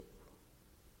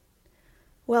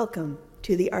Welcome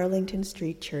to the Arlington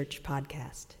Street Church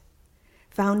podcast.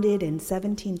 Founded in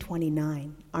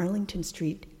 1729, Arlington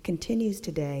Street continues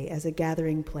today as a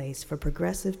gathering place for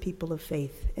progressive people of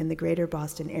faith in the greater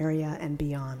Boston area and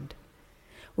beyond.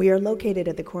 We are located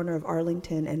at the corner of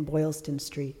Arlington and Boylston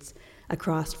Streets,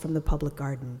 across from the Public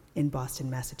Garden in Boston,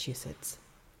 Massachusetts.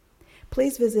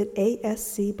 Please visit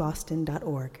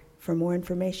ascboston.org for more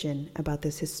information about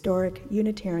this historic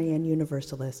Unitarian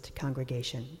Universalist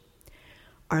congregation.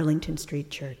 Arlington Street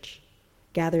Church,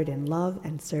 gathered in love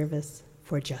and service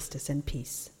for justice and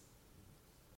peace.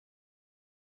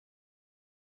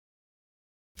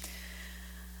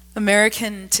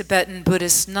 American Tibetan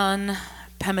Buddhist nun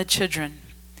Pema Chodron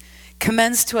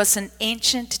commends to us an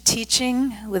ancient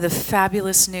teaching with a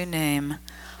fabulous new name,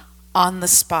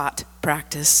 on-the-spot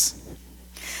practice.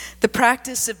 The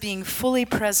practice of being fully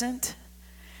present,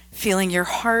 feeling your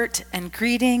heart, and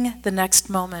greeting the next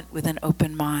moment with an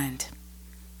open mind.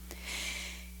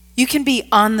 You can be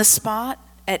on the spot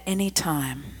at any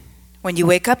time. When you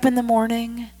wake up in the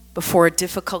morning, before a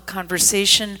difficult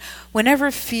conversation,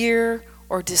 whenever fear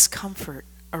or discomfort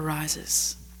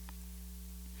arises.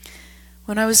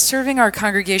 When I was serving our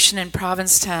congregation in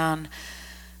Provincetown,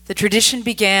 the tradition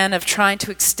began of trying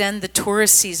to extend the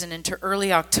tourist season into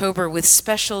early October with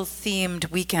special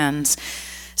themed weekends.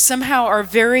 Somehow our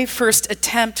very first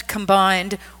attempt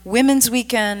combined Women's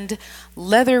Weekend,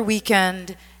 Leather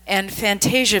Weekend, and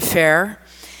Fantasia Fair,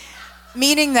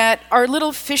 meaning that our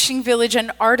little fishing village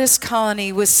and artist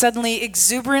colony was suddenly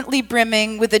exuberantly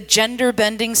brimming with a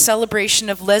gender-bending celebration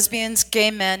of lesbians, gay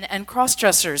men, and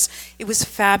cross-dressers. It was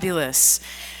fabulous.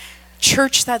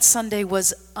 Church that Sunday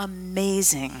was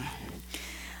amazing.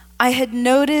 I had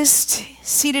noticed,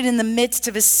 seated in the midst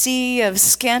of a sea of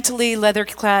scantily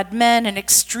leather-clad men and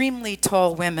extremely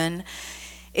tall women,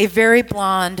 a very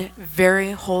blonde,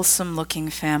 very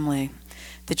wholesome-looking family.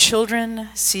 The children,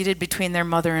 seated between their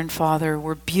mother and father,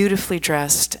 were beautifully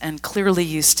dressed and clearly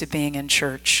used to being in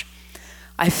church.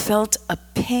 I felt a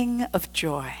ping of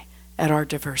joy at our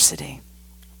diversity.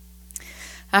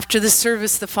 After the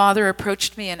service, the father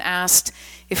approached me and asked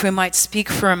if we might speak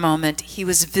for a moment. He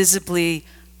was visibly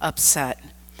upset.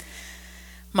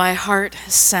 My heart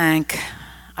sank.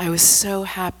 I was so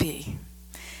happy,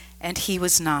 and he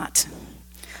was not.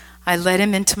 I led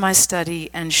him into my study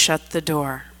and shut the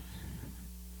door.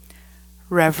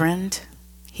 "Reverend,"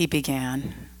 he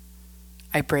began.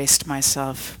 I braced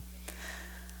myself.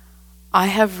 "I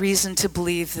have reason to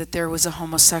believe that there was a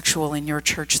homosexual in your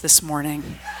church this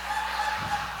morning."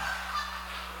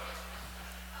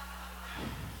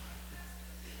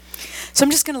 So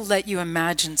I'm just going to let you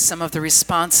imagine some of the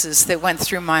responses that went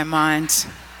through my mind.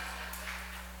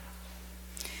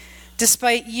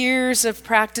 Despite years of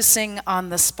practicing on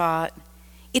the spot,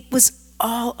 it was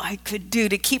all I could do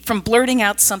to keep from blurting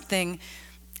out something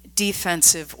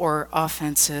defensive or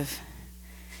offensive.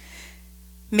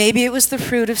 Maybe it was the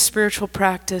fruit of spiritual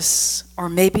practice, or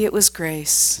maybe it was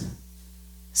grace.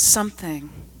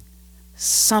 Something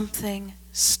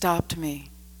stopped me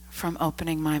from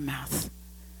opening my mouth.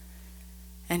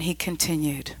 And he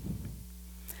continued,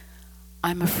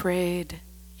 "I'm afraid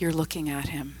you're looking at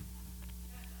him."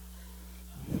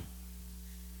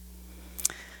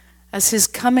 As his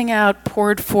coming out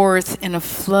poured forth in a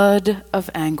flood of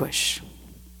anguish,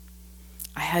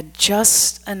 I had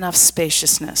just enough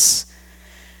spaciousness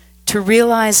to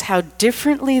realize how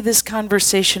differently this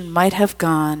conversation might have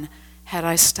gone had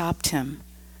I stopped him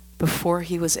before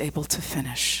he was able to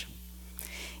finish.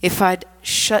 If I'd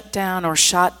shut down or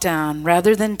shot down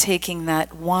rather than taking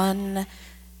that one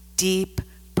deep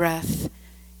breath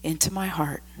into my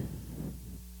heart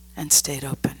and stayed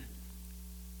open.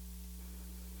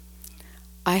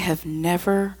 I have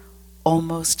never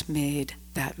almost made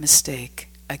that mistake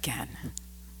again.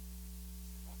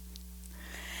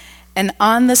 An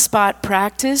on-the-spot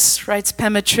practice, writes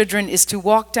Pema Chodron, is to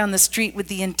walk down the street with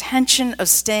the intention of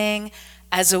staying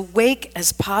as awake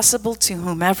as possible to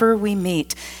whomever we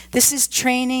meet. This is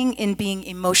training in being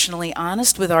emotionally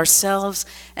honest with ourselves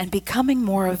and becoming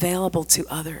more available to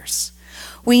others.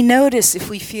 We notice if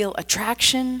we feel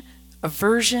attraction,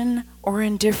 aversion, or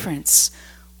indifference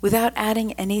without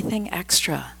adding anything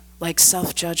extra, like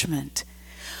self-judgment.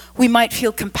 We might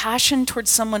feel compassion towards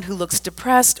someone who looks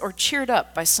depressed or cheered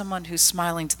up by someone who's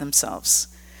smiling to themselves.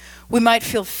 We might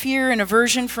feel fear and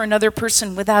aversion for another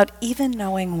person without even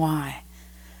knowing why.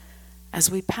 As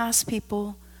we pass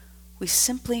people, we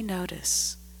simply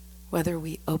notice whether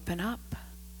we open up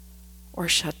or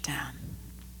shut down.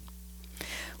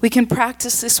 We can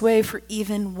practice this way for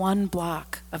even one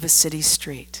block of a city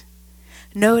street.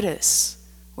 Notice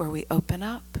where we open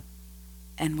up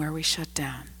and where we shut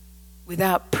down.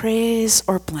 without praise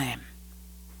or blame,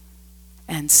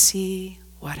 and see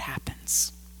what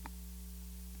happens.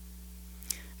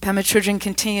 Pema Chodron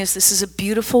continues, this is a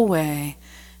beautiful way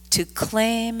to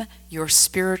claim your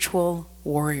spiritual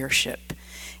warriorship.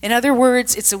 In other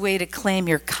words, it's a way to claim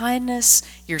your kindness,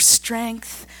 your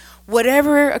strength.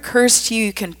 Whatever occurs to you,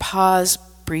 you can pause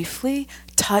briefly,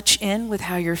 touch in with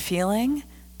how you're feeling,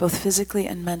 both physically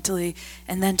and mentally,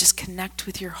 and then just connect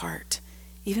with your heart,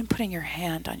 even putting your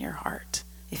hand on your heart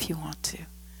if you want to.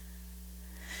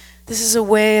 This is a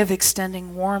way of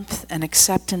extending warmth and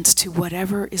acceptance to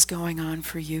whatever is going on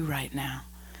for you right now.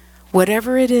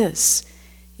 Whatever it is,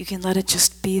 you can let it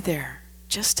just be there,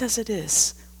 just as it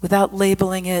is, without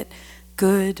labeling it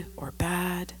good or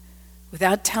bad,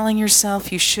 without telling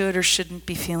yourself you should or shouldn't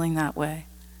be feeling that way.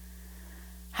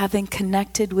 Having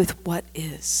connected with what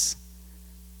is,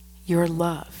 your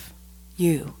love,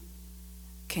 you,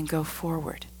 can go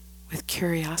forward with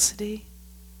curiosity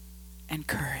and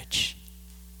courage.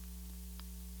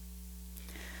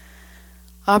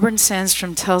 Auburn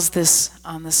Sandstrom tells this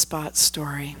on-the-spot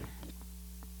story.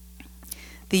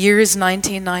 The year is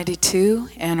 1992,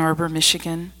 Ann Arbor,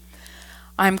 Michigan.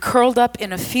 I'm curled up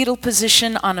in a fetal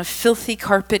position on a filthy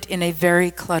carpet in a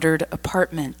very cluttered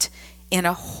apartment, in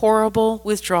a horrible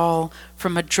withdrawal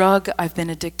from a drug I've been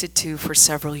addicted to for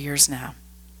several years now.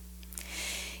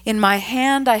 In my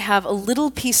hand, I have a little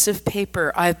piece of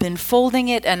paper. I've been folding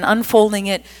it and unfolding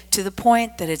it to the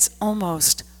point that it's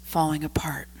almost falling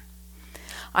apart.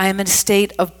 I am in a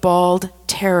state of bald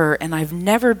terror, and I've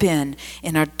never been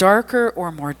in a darker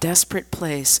or more desperate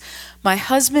place. My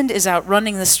husband is out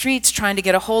running the streets trying to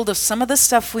get a hold of some of the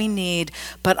stuff we need,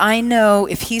 but I know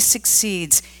if he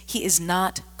succeeds, he is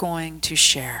not going to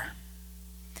share.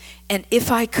 And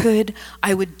if I could,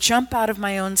 I would jump out of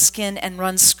my own skin and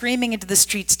run screaming into the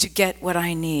streets to get what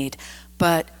I need.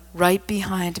 But right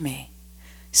behind me,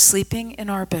 sleeping in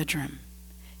our bedroom,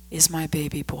 is my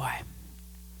baby boy.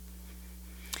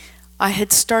 I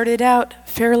had started out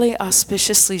fairly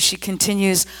auspiciously, she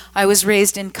continues. I was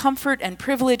raised in comfort and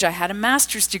privilege. I had a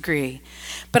master's degree.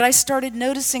 But I started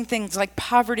noticing things like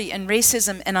poverty and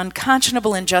racism and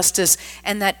unconscionable injustice,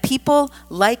 and that people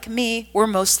like me were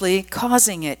mostly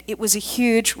causing it. It was a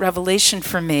huge revelation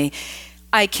for me.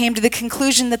 I came to the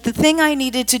conclusion that the thing I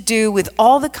needed to do with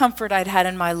all the comfort I'd had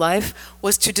in my life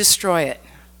was to destroy it.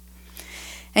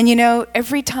 And you know,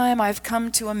 every time I've come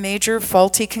to a major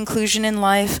faulty conclusion in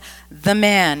life, the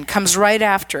man comes right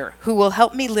after who will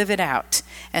help me live it out.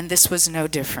 And this was no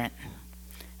different.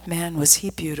 Man, was he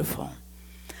beautiful.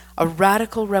 A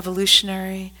radical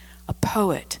revolutionary, a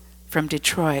poet from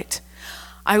Detroit.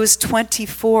 I was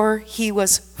 24, he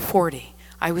was 40.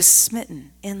 I was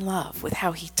smitten in love with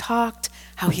how he talked,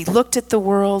 how he looked at the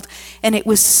world, and it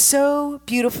was so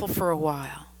beautiful for a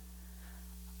while.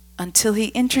 Until he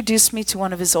introduced me to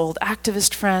one of his old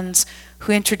activist friends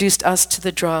who introduced us to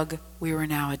the drug we were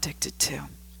now addicted to.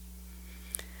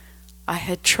 I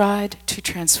had tried to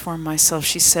transform myself,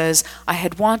 she says. I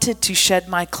had wanted to shed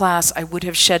my class. I would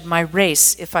have shed my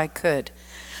race if I could.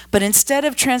 But instead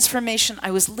of transformation,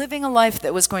 I was living a life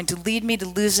that was going to lead me to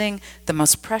losing the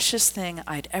most precious thing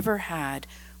I'd ever had,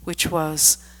 which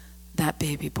was that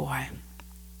baby boy.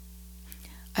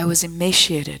 I was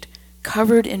emaciated,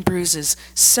 covered in bruises,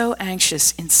 so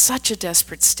anxious, in such a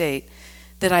desperate state,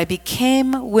 that I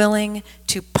became willing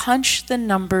to punch the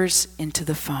numbers into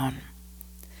the phone.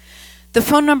 The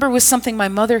phone number was something my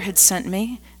mother had sent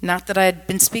me, not that I had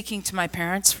been speaking to my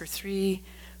parents for 3,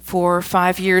 4,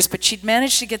 5 years, but she'd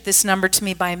managed to get this number to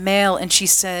me by mail, and she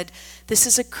said, "This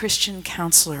is a Christian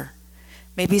counselor.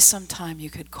 Maybe sometime you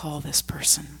could call this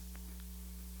person."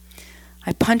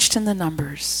 I punched in the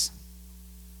numbers.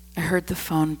 I heard the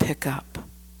phone pick up.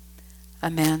 A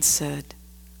man said,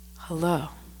 "Hello."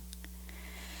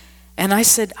 And I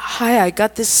said, "Hi, I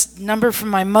got this number from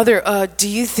my mother. Do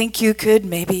you think you could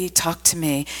maybe talk to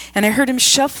me?" And I heard him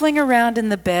shuffling around in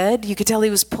the bed. You could tell he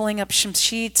was pulling up some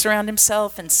sheets around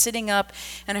himself and sitting up.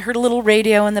 And I heard a little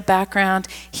radio in the background.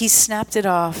 He snapped it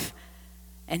off,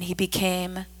 and he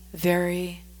became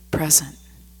very present.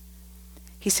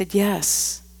 He said,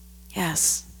 "Yes,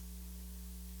 yes.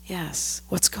 Yes,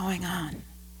 what's going on?"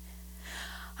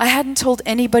 I hadn't told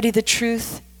anybody the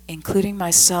truth, including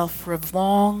myself, for a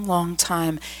long, long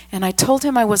time. And I told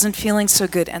him I wasn't feeling so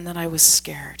good and that I was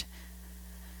scared.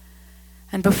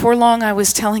 And before long, I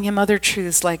was telling him other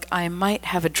truths, like I might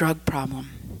have a drug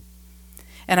problem.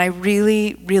 And I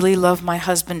really, really love my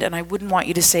husband, and I wouldn't want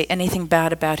you to say anything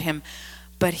bad about him,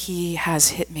 but he has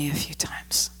hit me a few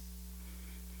times.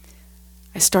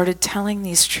 I started telling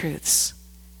these truths.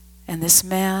 And this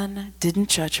man didn't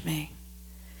judge me.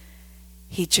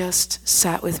 he just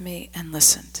sat with me and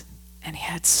listened. And he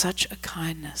had such a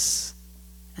kindness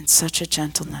and such a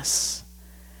gentleness.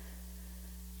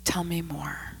 Tell me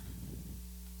more.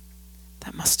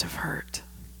 That must have hurt.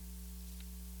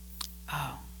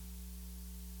 Oh.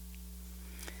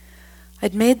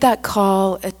 I'd made that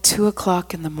call at 2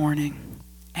 o'clock in the morning,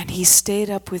 and he stayed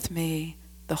up with me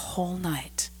the whole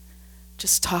night,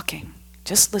 just talking,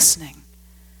 just listening,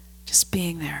 just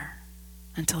being there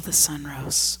until the sun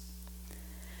rose.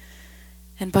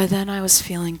 And by then I was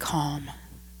feeling calm.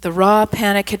 The raw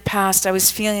panic had passed. I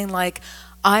was feeling like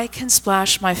I can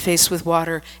splash my face with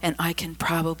water and I can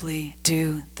probably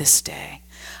do this day.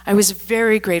 I was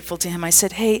very grateful to him. I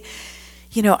said, hey,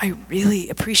 I really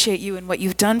appreciate you and what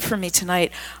you've done for me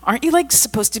tonight. Aren't you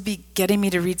supposed to be getting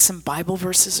me to read some Bible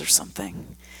verses or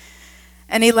something?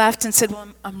 And he laughed and said, well,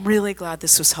 I'm really glad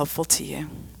this was helpful to you.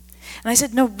 And I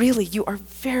said, no, really, you are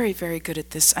very, very good at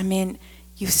this. I mean,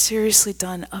 you've seriously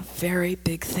done a very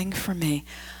big thing for me.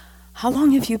 How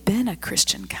long have you been a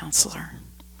Christian counselor?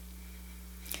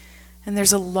 And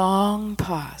there's a long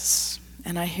pause,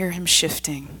 and I hear him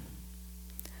shifting.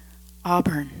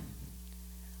 Auburn,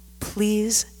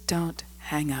 please don't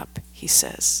hang up, he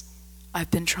says.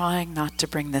 I've been trying not to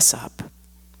bring this up.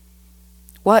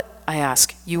 What? I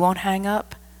ask. You won't hang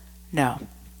up? No.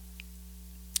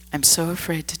 I'm so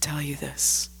afraid to tell you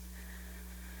this.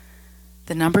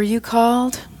 The number you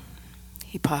called,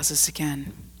 he pauses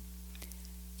again.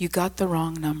 You got the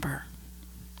wrong number.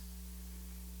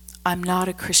 I'm not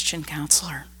a Christian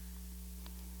counselor.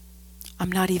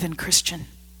 I'm not even Christian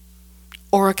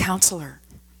or a counselor.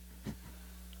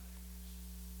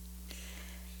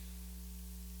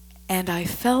 And I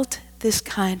felt this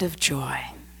kind of joy,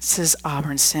 says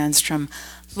Auburn Sandstrom,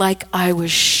 like I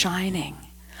was shining.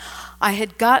 I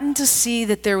had gotten to see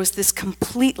that there was this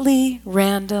completely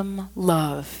random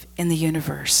love in the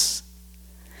universe,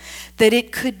 that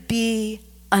it could be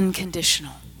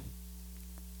unconditional,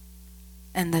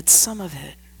 and that some of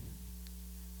it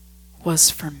was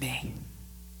for me.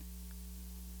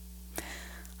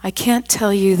 I can't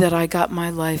tell you that I got my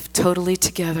life totally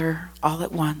together all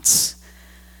at once,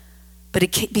 but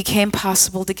it became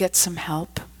possible to get some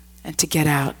help and to get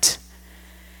out.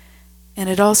 And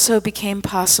it also became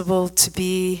possible to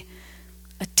be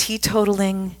a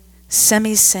teetotaling,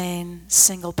 semi-sane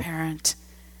single parent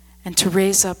and to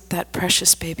raise up that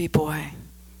precious baby boy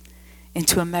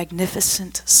into a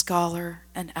magnificent scholar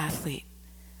and athlete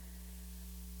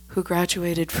who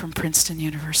graduated from Princeton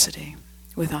University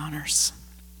with honors.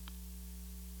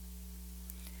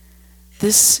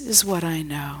 This is what I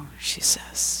know, she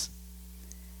says.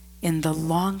 In the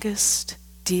longest,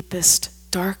 deepest,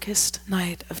 darkest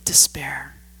night of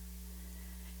despair,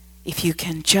 if you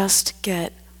can just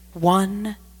get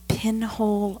one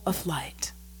pinhole of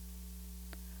light,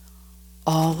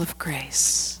 all of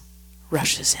grace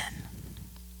rushes in.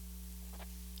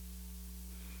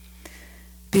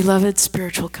 Beloved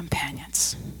spiritual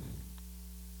companions,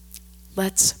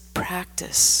 let's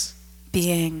practice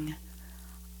being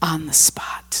on the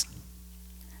spot.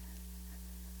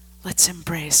 Let's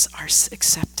embrace our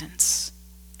acceptance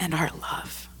and our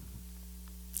love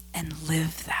and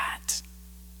live that.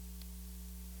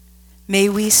 May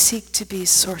we seek to be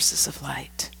sources of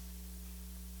light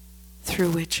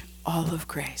through which all of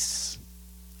grace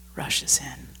rushes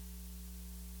in.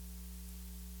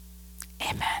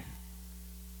 Amen.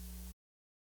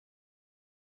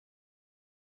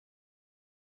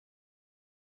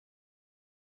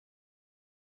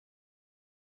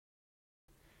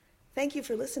 Thank you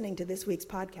for listening to this week's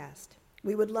podcast.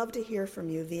 We would love to hear from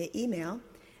you via email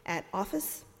at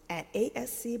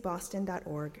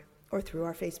office@ascboston.org or through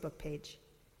our Facebook page.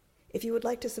 If you would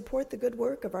like to support the good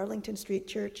work of Arlington Street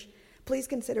Church, please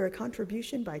consider a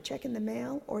contribution by check in the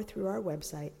mail or through our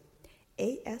website,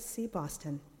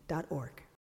 ascboston.org.